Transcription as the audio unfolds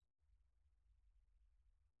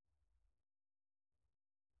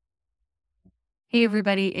Hey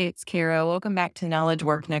everybody, it's Kara. Welcome back to Knowledge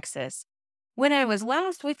Work Nexus. When I was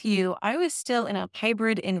last with you, I was still in a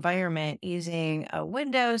hybrid environment using a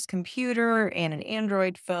Windows computer and an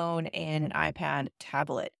Android phone and an iPad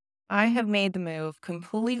tablet. I have made the move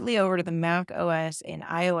completely over to the Mac OS and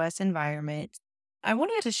iOS environment. I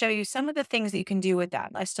wanted to show you some of the things that you can do with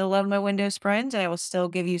that. I still love my Windows friends, and I will still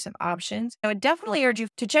give you some options. I would definitely urge you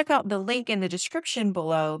to check out the link in the description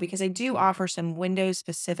below because I do offer some Windows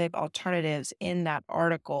specific alternatives in that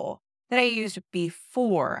article that I used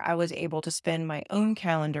before I was able to spin my own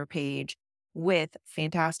calendar page with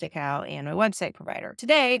Fantastical and my website provider.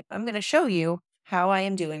 Today, I'm going to show you how I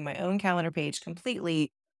am doing my own calendar page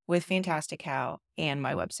completely with Fantastical and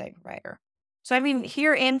my website provider. So,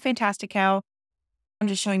 here in Fantastical, I'm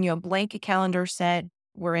just showing you a blank calendar set.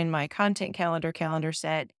 We're in my content calendar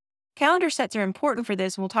set. Calendar sets are important for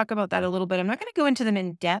this, and we'll talk about that a little bit. I'm not going to go into them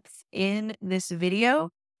in depth in this video,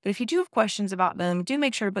 but if you do have questions about them, do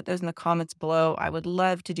make sure to put those in the comments below. I would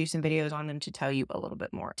love to do some videos on them to tell you a little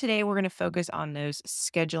bit more. Today, we're going to focus on those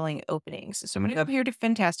scheduling openings. So I'm going to go up here to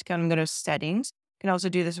Fantastica, and I'm going to go to settings. You can also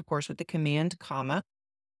do this, of course, with the command comma.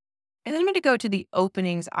 And then I'm going to go to the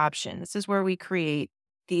openings option. This is where we create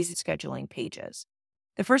these scheduling pages.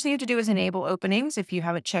 The first thing you have to do is enable openings. If you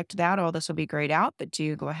haven't checked that, all this will be grayed out, but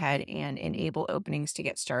do go ahead and enable openings to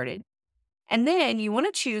get started. And then you want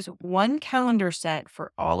to choose one calendar set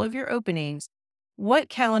for all of your openings, what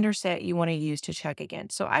calendar set you want to use to check again.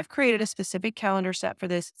 So I've created a specific calendar set for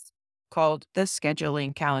this called the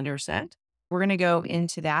scheduling calendar set. We're going to go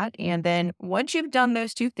into that. And then once you've done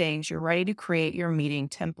those two things, you're ready to create your meeting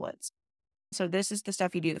templates. So this is the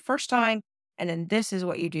stuff you do the first time. And then this is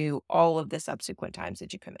what you do all of the subsequent times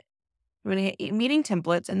that you come in. I'm going to hit meeting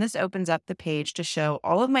templates, and this opens up the page to show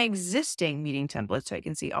all of my existing meeting templates so I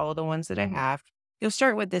can see all of the ones that I have. You'll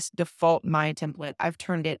start with this default My template. I've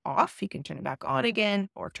turned it off. You can turn it back on again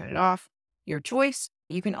or turn it off, your choice.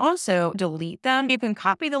 You can also delete them. You can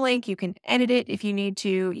copy the link. You can edit it if you need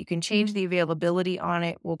to. You can change the availability on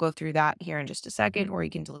it. We'll go through that here in just a second, or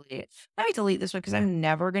you can delete it. Let me delete this one because I'm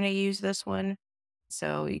never going to use this one.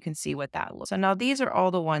 So you can see what that looks. So now these are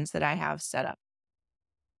all the ones that I have set up.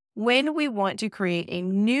 When we want to create a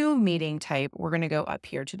new meeting type, we're going to go up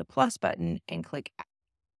here to the plus button and click Add.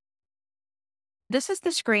 This is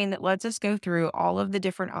the screen that lets us go through all of the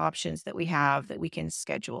different options that we have that we can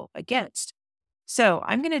schedule against. So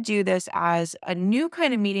I'm going to do this as a new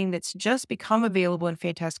kind of meeting that's just become available in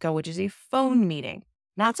Fantastical, which is a phone meeting.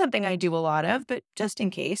 Not something I do a lot of, but just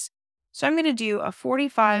in case. So I'm going to do a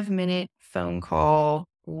 45-minute phone call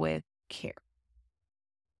with Kara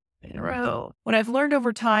in a row. What I've learned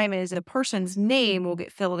over time is a person's name will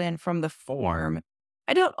get filled in from the form.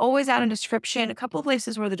 I don't always add a description. A couple of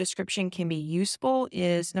places where the description can be useful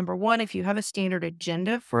is number one, if you have a standard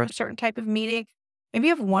agenda for a certain type of meeting, maybe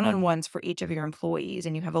you have one-on-ones for each of your employees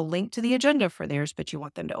and you have a link to the agenda for theirs, but you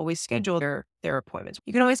want them to always schedule their appointments.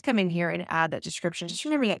 You can always come in here and add that description. Just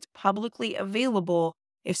remember that's publicly available.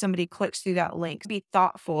 If somebody clicks through that link, be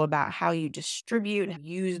thoughtful about how you distribute and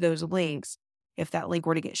use those links. If that link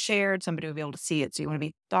were to get shared, somebody would be able to see it. So you want to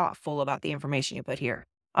be thoughtful about the information you put here.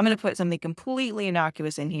 I'm going to put something completely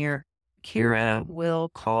innocuous in here. Kira will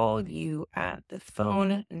call you at the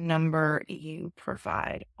phone number you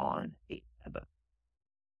provide on the web.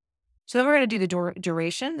 So then we're going to do the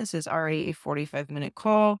duration. This is already a 45-minute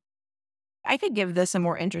call. I could give this a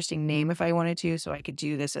more interesting name if I wanted to. So I could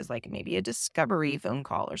do this as like maybe a discovery phone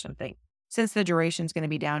call or something. Since the duration is going to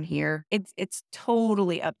be down here, it's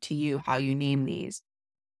totally up to you how you name these.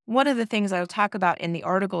 One of the things I'll talk about in the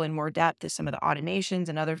article in more depth is some of the automations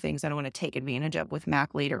and other things that I want to take advantage of with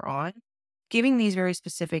Mac later on. Giving these very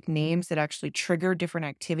specific names that actually trigger different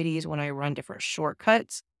activities when I run different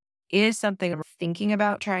shortcuts is something I'm thinking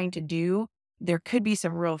about trying to do. There could be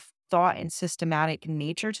some real thought and systematic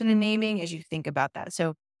nature to the naming as you think about that.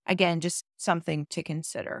 So again, just something to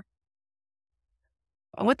consider.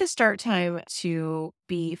 I want the start time to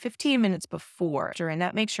be 15 minutes before, and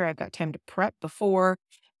that makes sure I've got time to prep before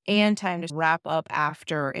and time to wrap up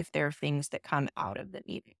after if there are things that come out of the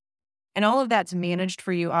meeting. And all of that's managed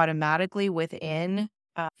for you automatically within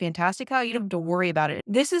Fantastical. You don't have to worry about it.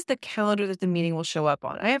 This is the calendar that the meeting will show up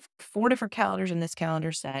on. I have 4 different calendars in this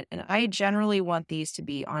calendar set, and I generally want these to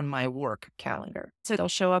be on my work calendar. So they'll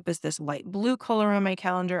show up as this light blue color on my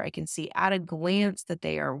calendar. I can see at a glance that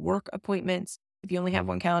they are work appointments. If you only have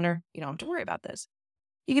one calendar, you don't have to worry about this.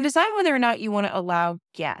 You can decide whether or not you want to allow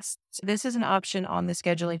guests. This is an option on the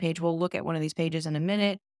scheduling page. We'll look at one of these pages in a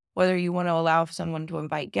minute, whether you want to allow someone to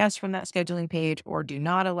invite guests from that scheduling page or do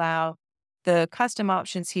not allow. The custom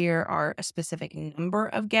options here are a specific number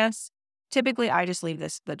of guests. Typically, I just leave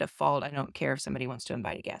this the default. I don't care if somebody wants to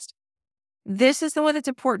invite a guest. This is the one that's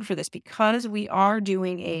important for this because we are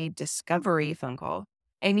doing a discovery phone call.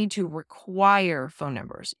 I need to require phone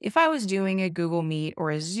numbers. If I was doing a Google Meet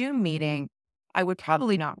or a Zoom meeting, I would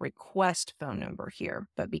probably not request phone number here.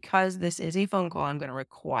 But because this is a phone call, I'm going to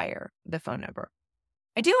require the phone number.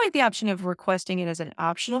 I do like the option of requesting it as an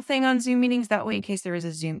optional thing on Zoom meetings. That way, in case there is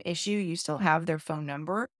a Zoom issue, you still have their phone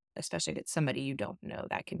number, especially if it's somebody you don't know.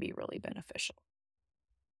 That can be really beneficial.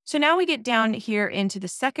 So now we get down here into the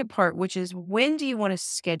second part, which is when do you want to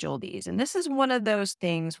schedule these? And this is one of those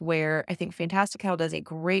things where I think Fantastical does a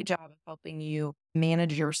great job of helping you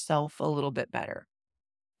manage yourself a little bit better.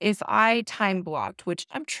 If I time blocked, which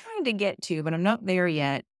I'm trying to get to, but I'm not there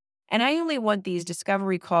yet, and I only want these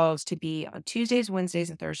discovery calls to be on Tuesdays, Wednesdays,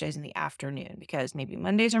 and Thursdays in the afternoon because maybe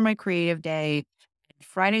Mondays are my creative day,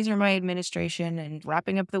 Fridays are my administration and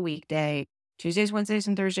wrapping up the weekday. Tuesdays, Wednesdays,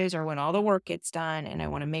 and Thursdays are when all the work gets done. And I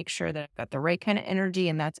want to make sure that I've got the right kind of energy,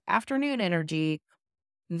 and that's afternoon energy.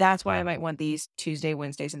 That's why I might want these Tuesday,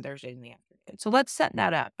 Wednesdays, and Thursdays in the afternoon. So let's set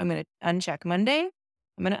that up. I'm going to uncheck Monday.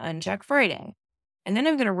 I'm going to uncheck Friday. And then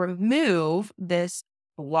I'm going to remove this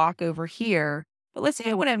block over here. But let's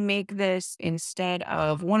say I want to make this instead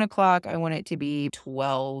of 1 o'clock, I want it to be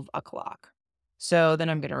 12 o'clock. So then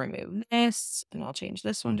I'm going to remove this and I'll change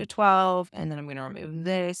this one to 12. And then I'm going to remove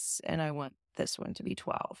this and I want this one to be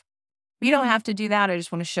 12. You don't have to do that. I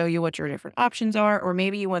just want to show you what your different options are. Or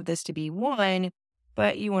maybe you want this to be 1,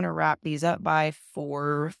 but you want to wrap these up by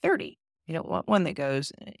 4:30. You don't want one that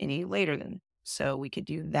goes any later than. So we could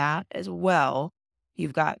do that as well.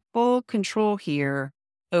 You've got full control here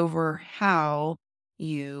over how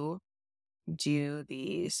you do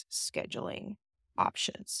these scheduling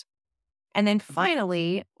options. And then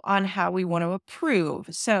finally, on how we want to approve.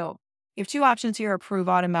 So you have 2 options here, approve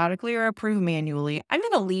automatically or approve manually. I'm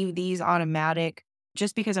going to leave these automatic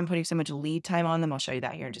just because I'm putting so much lead time on them. I'll show you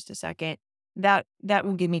that here in just a second. That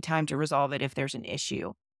will give me time to resolve it if there's an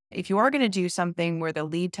issue. If you are going to do something where the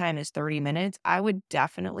lead time is 30 minutes, I would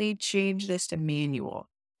definitely change this to manual.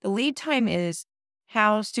 The lead time is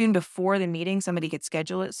how soon before the meeting somebody could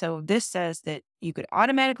schedule it. So this says that you could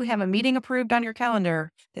automatically have a meeting approved on your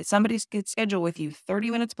calendar that somebody could schedule with you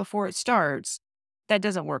 30 minutes before it starts. That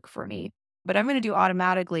doesn't work for me. But I'm going to do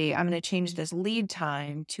automatically. I'm going to change this lead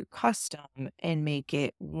time to custom and make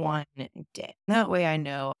it 1 day. That way I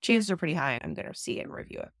know chances are pretty high I'm going to see it and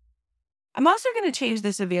review it. I'm also going to change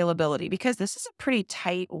this availability because this is a pretty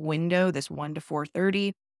tight window, this 1 to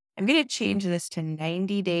 4:30. I'm going to change this to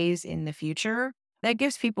 90 days in the future. That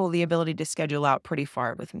gives people the ability to schedule out pretty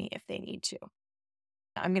far with me if they need to.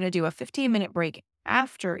 I'm going to do a 15-minute break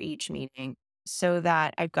after each meeting so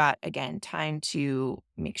that I've got, again, time to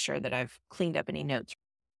make sure that I've cleaned up any notes.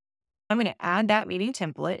 I'm going to add that meeting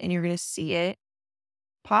template and you're going to see it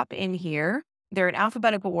pop in here. They're in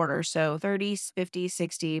alphabetical order. So 30, 50,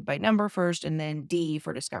 60 by number first, and then D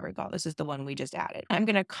for discovery call. This is the one we just added. I'm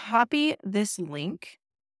going to copy this link.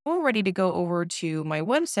 We're ready to go over to my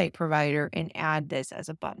website provider and add this as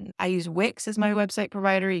a button. I use Wix as my website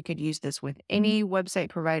provider. You could use this with any website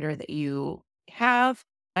provider that you have.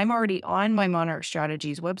 I'm already on my Monarch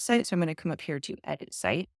Strategies website, so I'm going to come up here to edit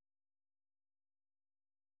site.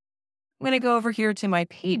 I'm going to go over here to my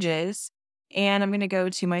pages and I'm going to go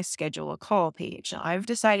to my schedule a call page. Now, I've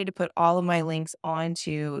decided to put all of my links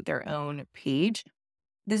onto their own page.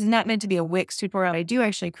 This is not meant to be a Wix tutorial. I do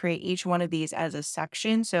actually create each one of these as a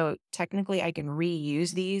section. So technically I can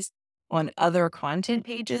reuse these on other content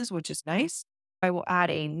pages, which is nice. I will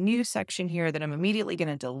add a new section here that I'm immediately going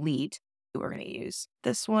to delete. We're going to use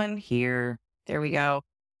this one here. There we go.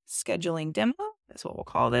 Scheduling demo. That's what we'll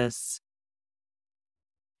call this.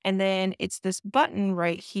 And then it's this button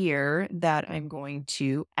right here that I'm going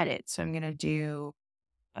to edit. So I'm going to do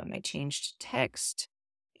my changed text.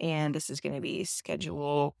 And this is going to be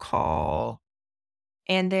schedule call.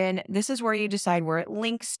 And then this is where you decide where it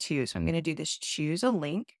links to. So I'm going to do this choose a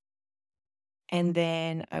link. And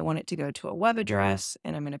then I want it to go to a web address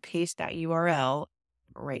and I'm going to paste that URL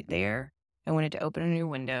right there. I want it to open a new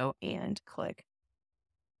window and click.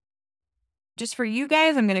 Just for you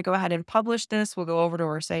guys, I'm going to go ahead and publish this. We'll go over to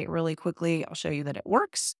our site really quickly. I'll show you that it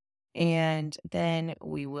works. And then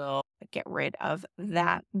we will get rid of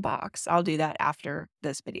that box. I'll do that after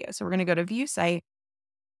this video. So we're going to go to view site.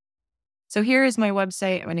 So here is my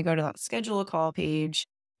website. I'm going to go to that schedule a call page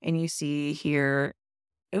and you see here,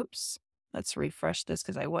 oops, let's refresh this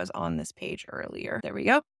because I was on this page earlier. There we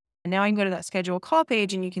go. And now I can go to that schedule call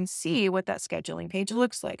page and you can see what that scheduling page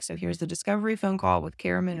looks like. So here's the discovery phone call with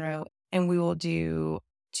Kara Monroe and we will do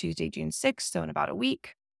Tuesday, June 6th. So in about a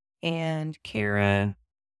week. And Kara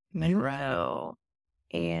Monroe.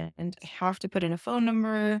 And I have to put in a phone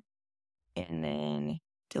number and then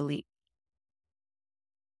delete.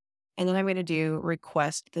 And then I'm going to do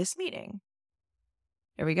request this meeting.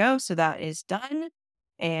 There we go. So that is done.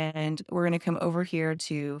 And we're going to come over here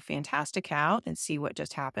to Fantastical and see what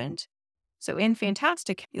just happened. So in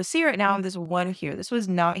Fantastic, you'll see right now this one here. This was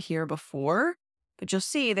not here before, but you'll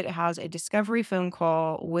see that it has a discovery phone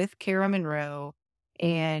call with Kara Monroe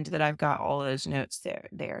and that I've got all those notes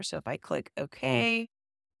there. So if I click OK,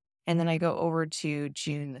 and then I go over to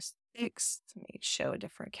June the 6th, let me show a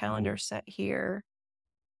different calendar set here.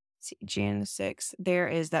 See, June the 6th, there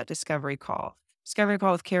is that discovery call. Discovery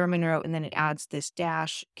call with Kara Monroe, and then it adds this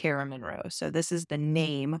dash Kara Monroe. So this is the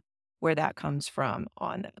name where that comes from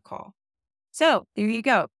on the call. So there you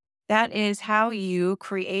go. That is how you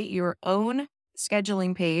create your own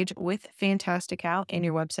scheduling page with Fantastical in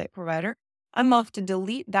your website provider. I'm off to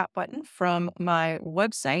delete that button from my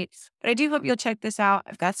website, but I do hope you'll check this out.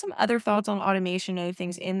 I've got some other thoughts on automation and other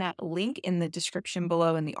things in that link in the description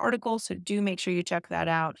below in the article. So do make sure you check that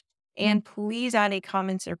out. And please add any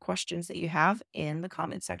comments or questions that you have in the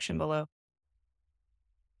comment section below.